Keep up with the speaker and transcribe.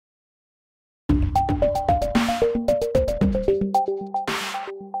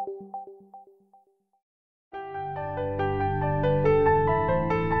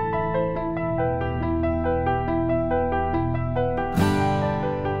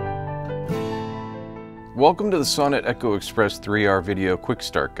Welcome to the Sonnet Echo Express III-R video Quick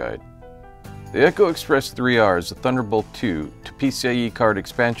Start Guide. The Echo Express III-R is a Thunderbolt 2-to-PCIe card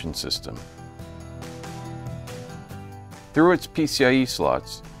expansion system. Through its PCIe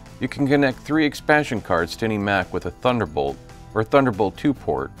slots, you can connect 3 expansion cards to any Mac with a Thunderbolt or Thunderbolt 2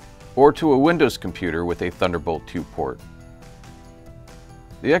 port, or to a Windows computer with a Thunderbolt 2 port.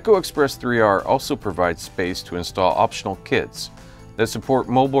 The Echo Express III-R also provides space to install optional kits that support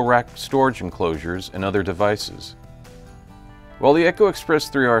mobile rack storage enclosures and other devices. While the Echo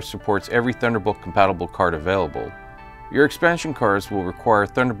Express III-R supports every Thunderbolt-compatible card available, your expansion cards will require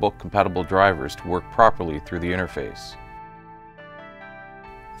Thunderbolt-compatible drivers to work properly through the interface.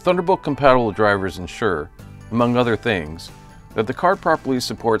 Thunderbolt-compatible drivers ensure, among other things, that the card properly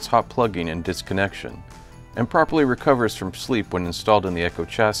supports hot plugging and disconnection, and properly recovers from sleep when installed in the Echo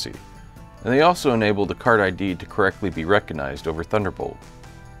chassis, and they also enable the card ID to correctly be recognized over Thunderbolt.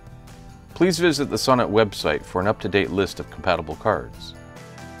 Please visit the Sonnet website for an up-to-date list of compatible cards.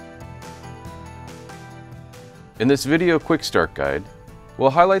 In this video Quick Start Guide,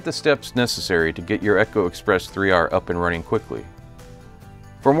 we'll highlight the steps necessary to get your Echo Express III-R up and running quickly.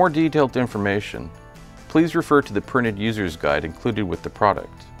 For more detailed information, please refer to the printed user's guide included with the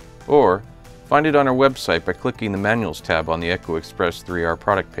product, or find it on our website by clicking the Manuals tab on the Echo Express III-R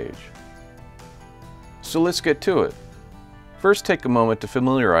product page. So let's get to it. First, take a moment to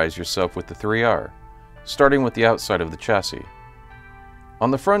familiarize yourself with the III-R, starting with the outside of the chassis.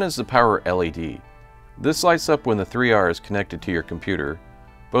 On the front is the power LED. This lights up when the III-R is connected to your computer.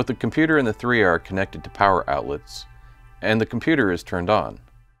 Both the computer and the III-R are connected to power outlets, and the computer is turned on.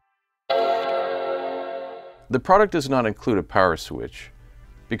 The product does not include a power switch,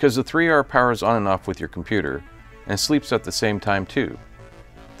 because the III-R powers on and off with your computer, and sleeps at the same time too.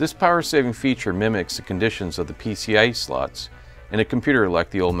 This power-saving feature mimics the conditions of the PCIe slots in a computer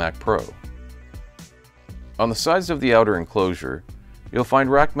like the old Mac Pro. On the sides of the outer enclosure, you'll find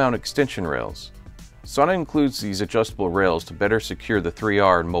rack mount extension rails. Sonnet includes these adjustable rails to better secure the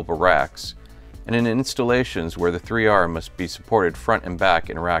III-R in mobile racks, and in installations where the III-R must be supported front and back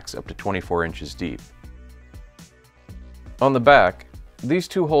in racks up to 24 inches deep. On the back, these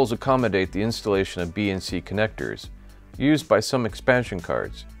 2 holes accommodate the installation of BNC connectors, used by some expansion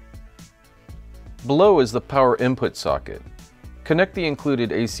cards. Below is the power input socket. Connect the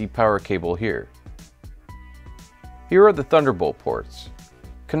included AC power cable here. Here are the Thunderbolt ports.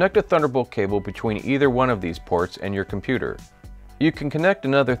 Connect a Thunderbolt cable between either one of these ports and your computer. You can connect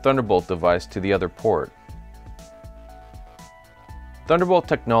another Thunderbolt device to the other port. Thunderbolt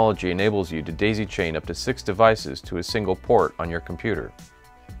technology enables you to daisy chain up to 6 devices to a single port on your computer.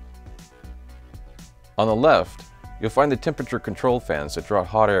 On the left, you'll find the temperature control fans that draw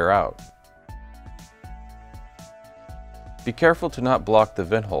hot air out. Be careful to not block the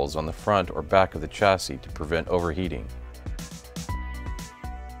vent holes on the front or back of the chassis to prevent overheating.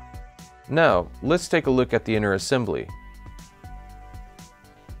 Now, let's take a look at the inner assembly.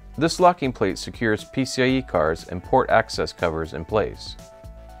 This locking plate secures PCIe cards and port access covers in place.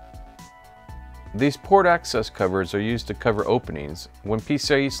 These port access covers are used to cover openings when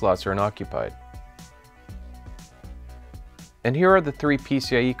PCIe slots are unoccupied. And here are the 3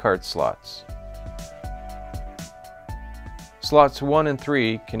 PCIe card slots. Slots 1 and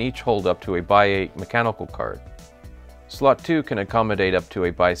 3 can each hold up to a x8 mechanical card. Slot 2 can accommodate up to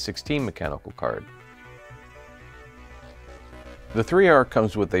a x16 mechanical card. The III-R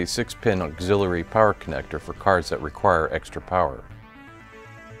comes with a 6-pin auxiliary power connector for cards that require extra power.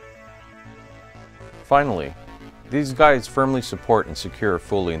 Finally, these guides firmly support and secure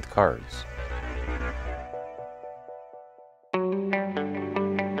full-length cards.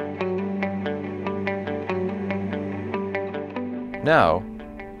 Now,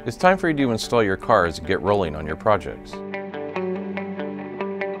 it's time for you to install your cards and get rolling on your projects.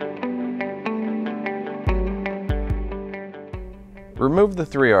 Remove the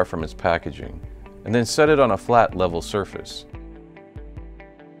III-R from its packaging, and then set it on a flat, level surface.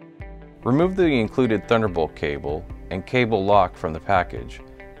 Remove the included Thunderbolt cable and cable lock from the package,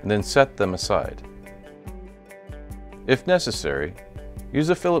 and then set them aside. If necessary, use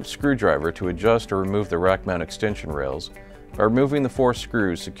a Phillips screwdriver to adjust or remove the rack mount extension rails by removing the 4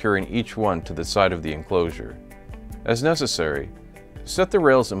 screws securing each one to the side of the enclosure. As necessary, set the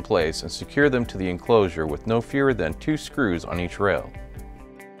rails in place and secure them to the enclosure with no fewer than 2 screws on each rail.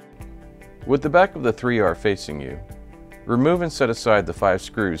 With the back of the III-R facing you, remove and set aside the 5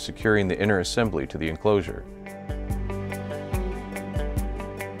 screws securing the inner assembly to the enclosure.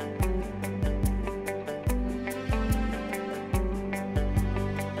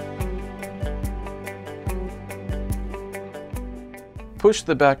 Push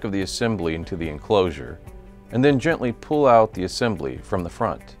the back of the assembly into the enclosure and then gently pull out the assembly from the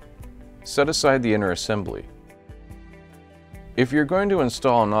front. Set aside the inner assembly. If you're going to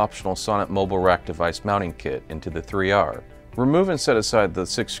install an optional Sonnet mobile rack device mounting kit into the 3R, remove and set aside the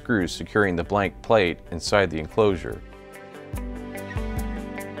 6 screws securing the blank plate inside the enclosure.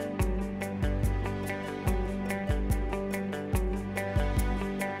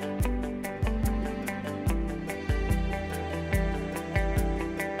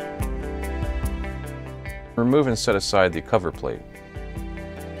 Remove and set aside the cover plate.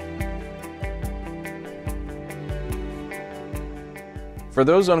 For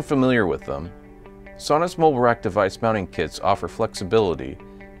those unfamiliar with them, Sonnet's mobile rack device mounting kits offer flexibility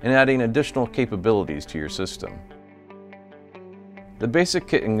in adding additional capabilities to your system. The basic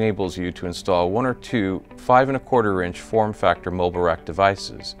kit enables you to install 1 or 2 5¼ form factor mobile rack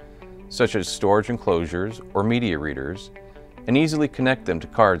devices, such as storage enclosures or media readers, and easily connect them to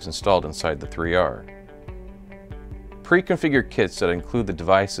cards installed inside the 3R. Pre-configured kits that include the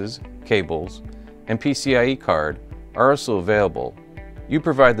devices, cables, and PCIe card are also available. You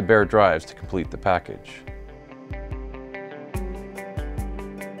provide the bare drives to complete the package.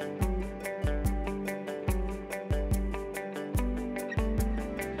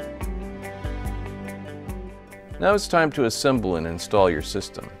 Now it's time to assemble and install your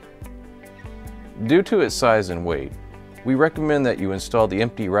system. Due to its size and weight, we recommend that you install the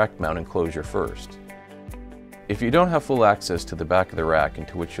empty rack mount enclosure first. If you don't have full access to the back of the rack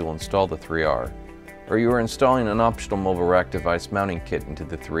into which you'll install the 3R, or you are installing an optional mobile rack device mounting kit into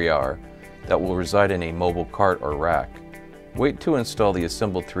the 3R that will reside in a mobile cart or rack, wait to install the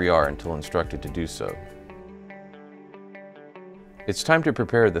assembled 3R until instructed to do so. It's time to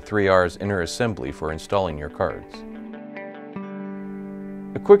prepare the 3R's inner assembly for installing your cards.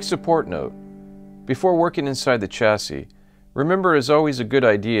 A quick support note: before working inside the chassis, remember it is always a good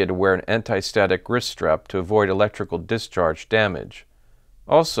idea to wear an anti-static wrist strap to avoid electrical discharge damage.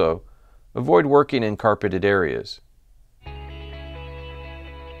 Also, avoid working in carpeted areas.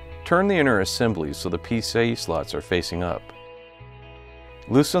 Turn the inner assembly so the PCIe slots are facing up.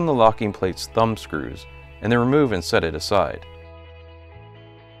 Loosen the locking plate's thumb screws and then remove and set it aside.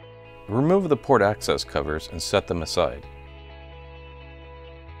 Remove the port access covers and set them aside.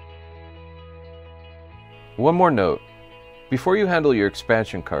 One more note: before you handle your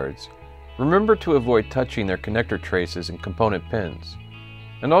expansion cards, remember to avoid touching their connector traces and component pins,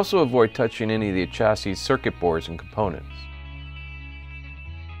 and also avoid touching any of the chassis circuit boards and components.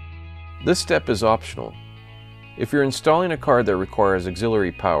 This step is optional. If you're installing a card that requires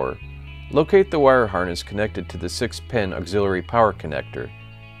auxiliary power, locate the wire harness connected to the 6-pin auxiliary power connector,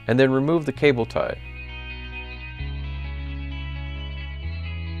 and then remove the cable tie.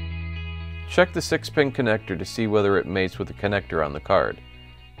 Check the 6-pin connector to see whether it mates with the connector on the card.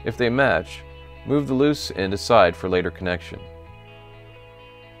 If they match, move the loose end aside for later connection.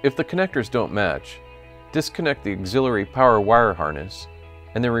 If the connectors don't match, disconnect the auxiliary power wire harness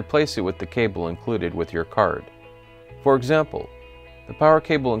and then replace it with the cable included with your card. For example, the power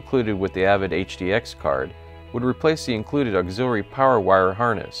cable included with the Avid HDX card would replace the included auxiliary power wire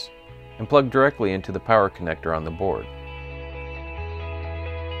harness and plug directly into the power connector on the board.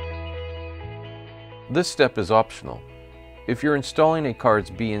 This step is optional. If you're installing a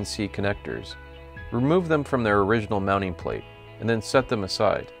card's BNC connectors, remove them from their original mounting plate and then set them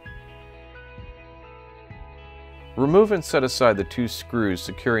aside. Remove and set aside the 2 screws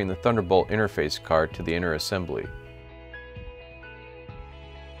securing the Thunderbolt interface card to the inner assembly.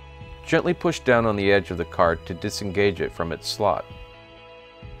 Gently push down on the edge of the card to disengage it from its slot.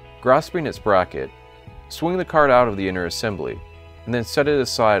 Grasping its bracket, swing the card out of the inner assembly and then set it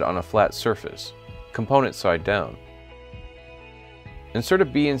aside on a flat surface, component side down. Insert a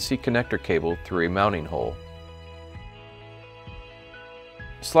BNC connector cable through a mounting hole.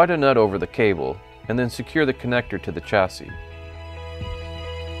 Slide a nut over the cable and then secure the connector to the chassis.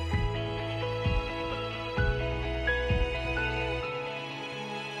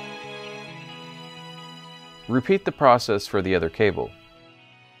 Repeat the process for the other cable.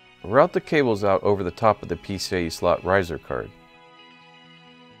 Route the cables out over the top of the PCIe slot riser card.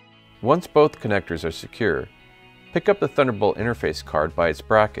 Once both connectors are secure, pick up the Thunderbolt interface card by its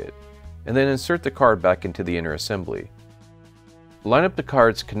bracket, and then insert the card back into the inner assembly. Line up the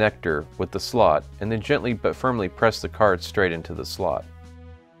card's connector with the slot and then gently but firmly press the card straight into the slot.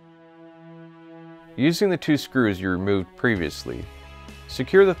 Using the 2 screws you removed previously,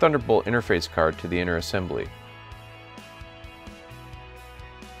 secure the Thunderbolt interface card to the inner assembly.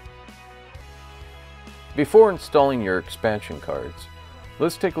 Before installing your expansion cards,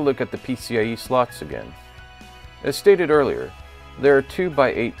 let's take a look at the PCIe slots again. As stated earlier, there are 2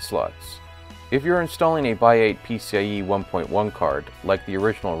 by 8 slots. If you're installing a x8 PCIe 1.1 card like the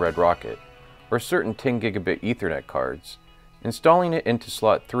original Red Rocket, or certain 10 gigabit Ethernet cards, installing it into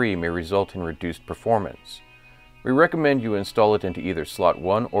slot 3 may result in reduced performance. We recommend you install it into either slot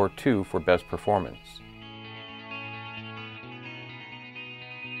 1 or 2 for best performance.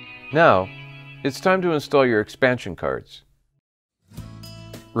 Now, it's time to install your expansion cards.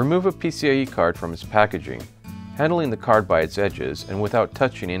 Remove a PCIe card from its packaging, handling the card by its edges and without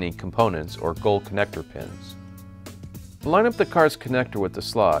touching any components or gold connector pins. Line up the card's connector with the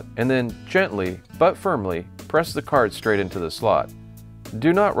slot and then gently but firmly press the card straight into the slot.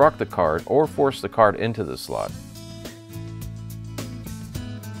 Do not rock the card or force the card into the slot.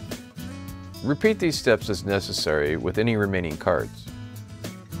 Repeat these steps as necessary with any remaining cards.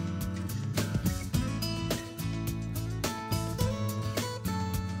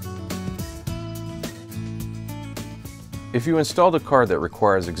 If you installed a card that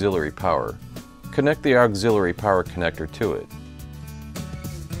requires auxiliary power, connect the auxiliary power connector to it.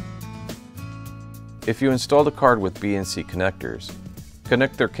 If you installed a card with BNC connectors,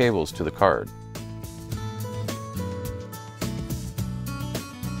 connect their cables to the card.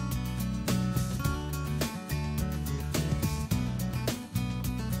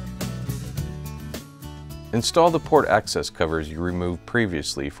 Install the port access covers you removed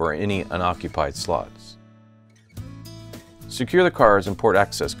previously for any unoccupied slots. Secure the cards and port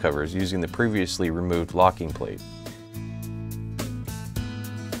access covers using the previously removed locking plate.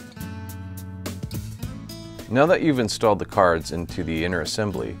 Now that you've installed the cards into the inner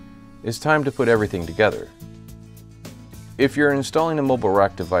assembly, it's time to put everything together. If you're installing a mobile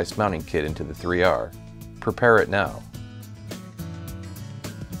rack device mounting kit into the 3R, prepare it now.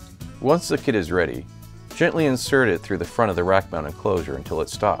 Once the kit is ready, gently insert it through the front of the rack mount enclosure until it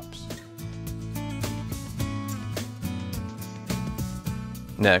stops.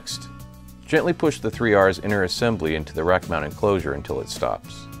 Next, gently push the 3R's inner assembly into the rack mount enclosure until it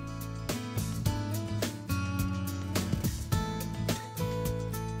stops.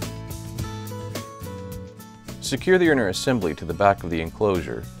 Secure the inner assembly to the back of the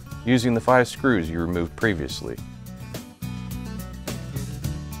enclosure using the 5 screws you removed previously.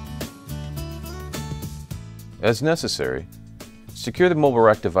 As necessary, secure the mobile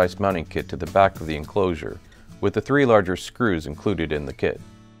rack device mounting kit to the back of the enclosure with the 3 larger screws included in the kit.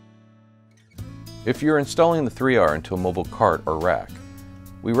 If you're installing the 3R into a mobile cart or rack,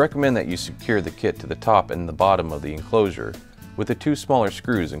 we recommend that you secure the kit to the top and the bottom of the enclosure with the 2 smaller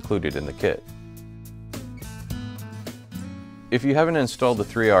screws included in the kit. If you haven't installed the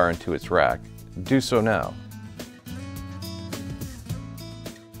 3R into its rack, do so now.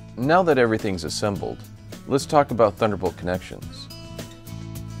 Now that everything's assembled, let's talk about Thunderbolt connections.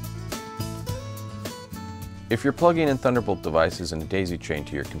 If you're plugging in Thunderbolt devices in a daisy chain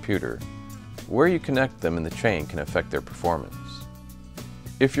to your computer, where you connect them in the chain can affect their performance.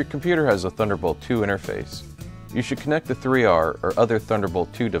 If your computer has a Thunderbolt 2 interface, you should connect the 3R or other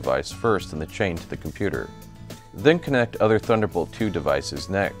Thunderbolt 2 device first in the chain to the computer. Then connect other Thunderbolt 2 devices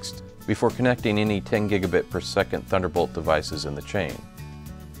next, before connecting any 10 gigabit per second Thunderbolt devices in the chain.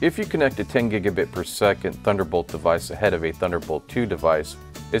 If you connect a 10 gigabit per second Thunderbolt device ahead of a Thunderbolt 2 device,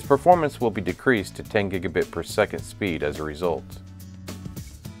 its performance will be decreased to 10 gigabit per second speed as a result.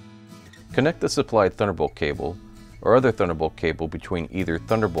 Connect the supplied Thunderbolt cable or other Thunderbolt cable between either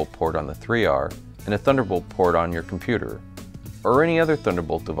Thunderbolt port on the 3R and a Thunderbolt port on your computer, or any other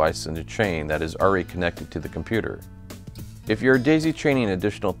Thunderbolt device in the chain that is already connected to the computer. If you are daisy chaining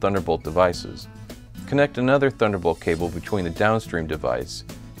additional Thunderbolt devices, connect another Thunderbolt cable between the downstream device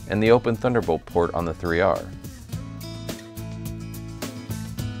and the open Thunderbolt port on the 3R.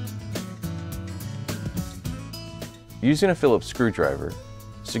 Using a Phillips screwdriver,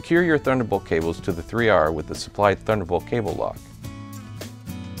 secure your Thunderbolt cables to the 3R with the supplied Thunderbolt cable lock.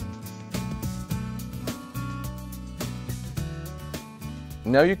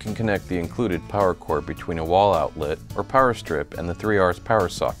 Now you can connect the included power cord between a wall outlet or power strip and the 3R's power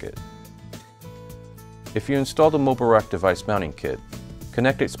socket. If you installed a mobile rack device mounting kit,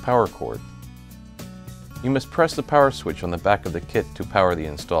 connect its power cord. You must press the power switch on the back of the kit to power the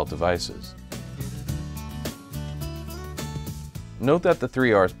installed devices. Note that the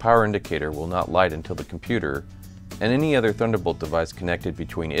 3R's power indicator will not light until the computer and any other Thunderbolt device connected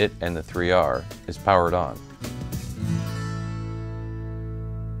between it and the 3R is powered on.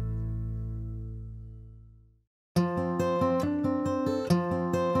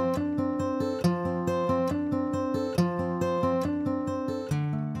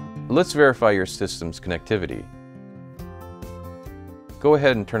 Let's verify your system's connectivity. Go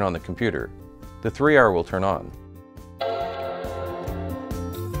ahead and turn on the computer. The 3R will turn on.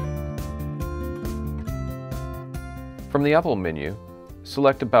 From the Apple menu,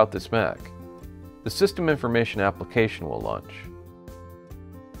 select About this Mac. The System Information application will launch.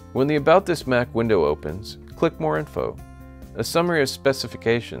 When the About this Mac window opens, click More Info. A summary of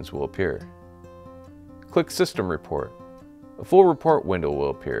specifications will appear. Click System Report. A full report window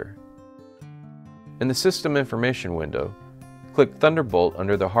will appear. In the System Information window, click Thunderbolt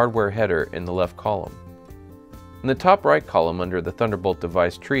under the hardware header in the left column. In the top right column under the Thunderbolt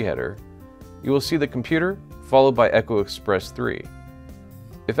device tree header, you will see the computer followed by Echo Express 3.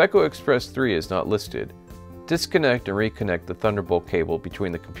 If Echo Express 3 is not listed, disconnect and reconnect the Thunderbolt cable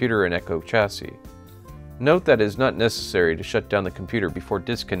between the computer and Echo chassis. Note that it is not necessary to shut down the computer before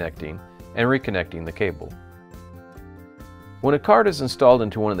disconnecting and reconnecting the cable. When a card is installed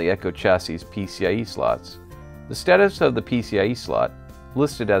into one of the Echo chassis' PCIe slots, the status of the PCIe slot,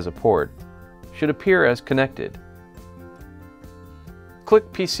 listed as a port, should appear as connected. Click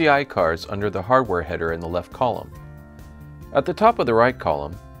PCI cards under the hardware header in the left column. At the top of the right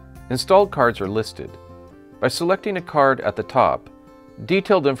column, installed cards are listed. By selecting a card at the top,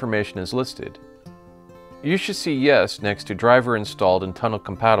 detailed information is listed. You should see Yes next to Driver installed and tunnel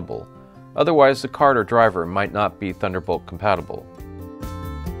compatible, otherwise the card or driver might not be Thunderbolt compatible.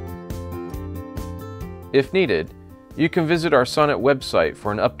 If needed, you can visit our Sonnet website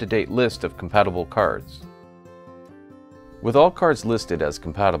for an up-to-date list of compatible cards. With all cards listed as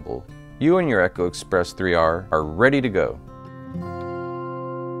compatible, you and your Echo Express 3-R are ready to go.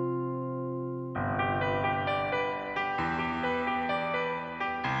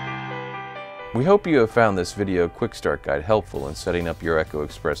 We hope you have found this video quick start guide helpful in setting up your Echo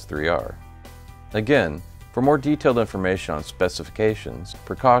Express 3-R. Again, for more detailed information on specifications,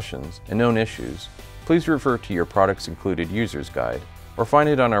 precautions, and known issues, please refer to your Products Included User's Guide or find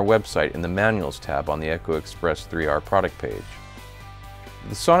it on our website in the Manuals tab on the Echo Express 3-R product page.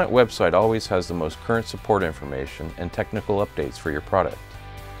 The Sonnet website always has the most current support information and technical updates for your product.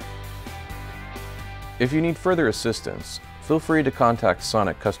 If you need further assistance, feel free to contact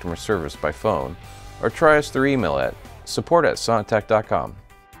Sonnet customer service by phone or try us through email at support@sonnettech.com.